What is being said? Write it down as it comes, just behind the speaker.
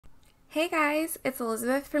Hey guys, it's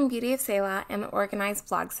Elizabeth from Beauty of Selah and the Organized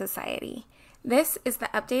Blog Society. This is the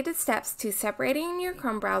updated steps to separating your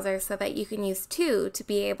Chrome browser so that you can use two to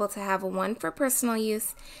be able to have one for personal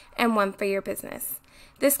use and one for your business.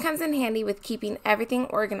 This comes in handy with keeping everything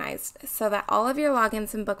organized so that all of your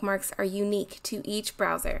logins and bookmarks are unique to each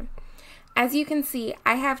browser. As you can see,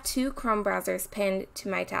 I have two Chrome browsers pinned to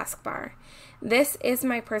my taskbar. This is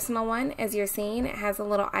my personal one. As you're seeing, it has a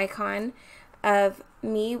little icon of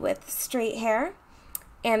me with straight hair,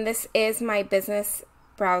 and this is my business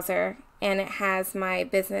browser, and it has my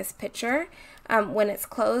business picture. When it's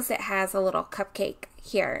closed, it has a little cupcake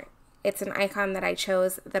here. It's an icon that I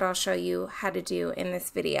chose that I'll show you how to do in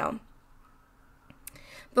this video.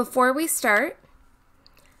 Before we start,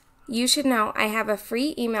 you should know I have a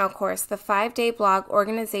free email course, the 5-Day Blog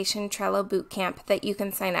Organization Trello Bootcamp, that you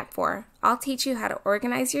can sign up for. I'll teach you how to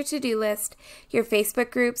organize your to-do list, your Facebook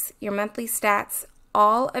groups, your monthly stats,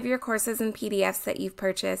 all of your courses and PDFs that you've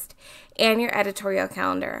purchased, and your editorial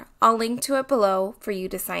calendar. I'll link to it below for you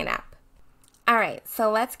to sign up. Alright, so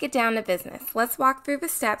let's get down to business. Let's walk through the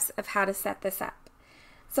steps of how to set this up.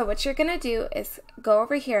 So what you're going to do is go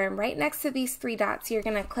over here, and right next to these three dots, you're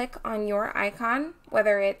going to click on your icon,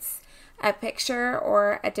 whether it's a picture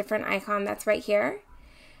or a different icon that's right here,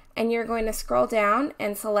 and you're going to scroll down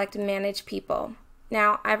and select Manage People.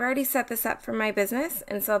 Now, I've already set this up for my business,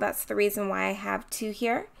 and so that's the reason why I have two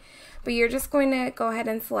here, but you're just going to go ahead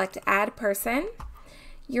and select Add Person.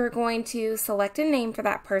 You're going to select a name for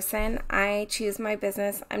that person. I choose my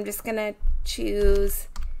business. I'm just going to choose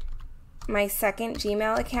my second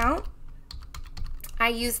Gmail account. I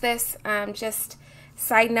use this, just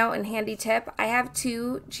side note and handy tip, I have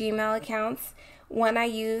two Gmail accounts. One I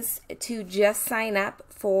use to just sign up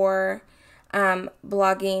for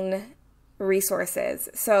blogging resources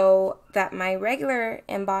so that my regular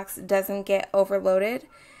inbox doesn't get overloaded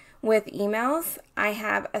with emails. I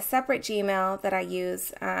have a separate Gmail that I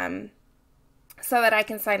use so that I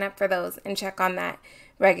can sign up for those and check on that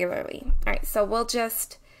regularly. Alright, so we'll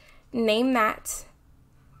just name that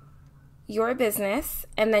your business,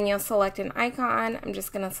 and then you'll select an icon. I'm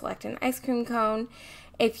just going to select an ice cream cone.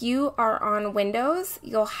 If you are on Windows,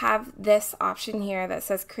 you'll have this option here that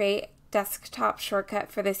says create desktop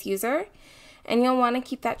shortcut for this user, and you'll want to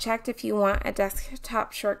keep that checked if you want a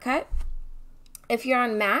desktop shortcut. If you're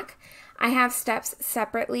on Mac, I have steps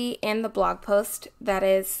separately in the blog post that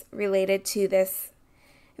is related to this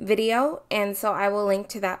video, and so I will link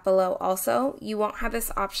to that below also. You won't have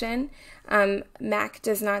this option. Mac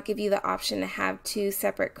does not give you the option to have two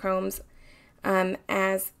separate Chromes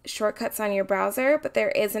as shortcuts on your browser, but there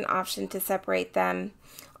is an option to separate them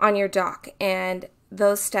on your dock, and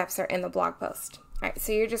those steps are in the blog post. Alright,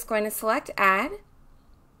 so you're just going to select Add,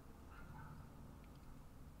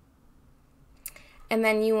 and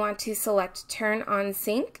then you want to select Turn on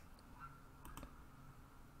Sync,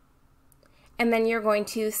 and then you're going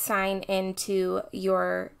to sign into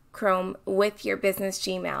your Chrome with your business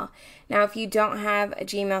Gmail. Now, if you don't have a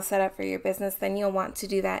Gmail set up for your business, then you'll want to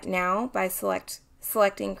do that now by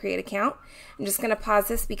selecting Create Account. I'm just going to pause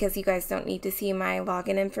this because you guys don't need to see my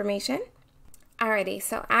login information. Alrighty,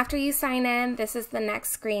 so after you sign in, this is the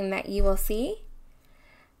next screen that you will see.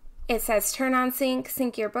 It says Turn on Sync,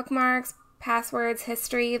 sync your bookmarks, passwords,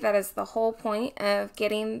 history. That is the whole point of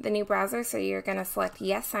getting the new browser, so you're going to select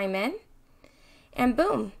Yes, I'm in. And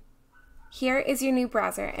boom, here is your new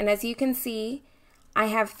browser. And as you can see, I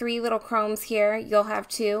have three little Chromes here. You'll have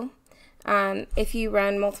two. If you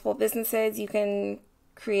run multiple businesses, you can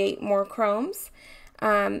create more Chromes.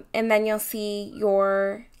 And then you'll see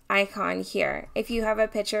your icon here. If you have a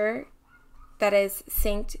picture that is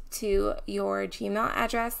synced to your Gmail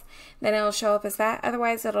address, then it'll show up as that.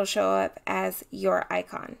 Otherwise, it'll show up as your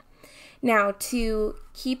icon. Now, to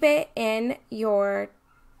keep it in your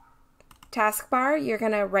taskbar, you're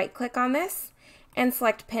going to right click on this and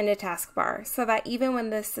select Pin to Taskbar so that even when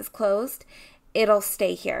this is closed, it'll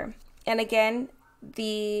stay here. And again,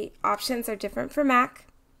 the options are different for Mac,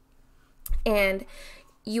 and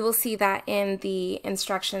you will see that in the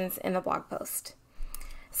instructions in the blog post.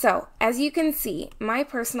 So as you can see, my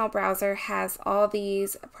personal browser has all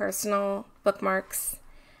these personal bookmarks.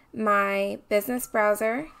 My business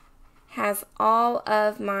browser has all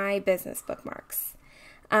of my business bookmarks,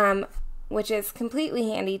 which is completely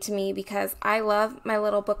handy to me because I love my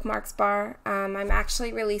little bookmarks bar. I'm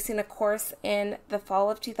actually releasing a course in the fall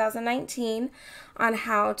of 2019 on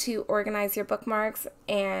how to organize your bookmarks,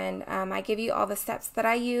 and I give you all the steps that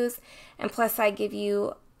I use, and plus I give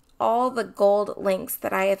you all the gold links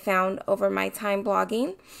that I have found over my time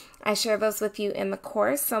blogging. I share those with you in the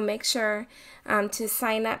course, so make sure to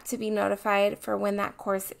sign up to be notified for when that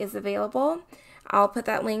course is available. I'll put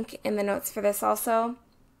that link in the notes for this also.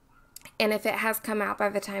 And if it has come out by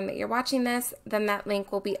the time that you're watching this, then that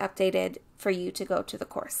link will be updated for you to go to the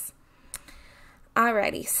course.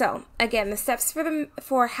 Alrighty, so again, the steps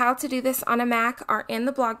for how to do this on a Mac are in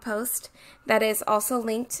the blog post that is also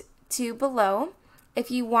linked to below.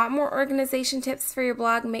 If you want more organization tips for your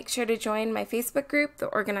blog, make sure to join my Facebook group, the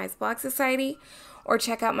Organized Blog Society, or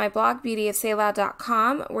check out my blog,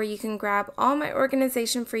 beautyofsayloud.com, where you can grab all my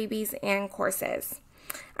organization freebies and courses.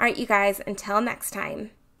 All right, you guys, until next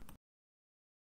time.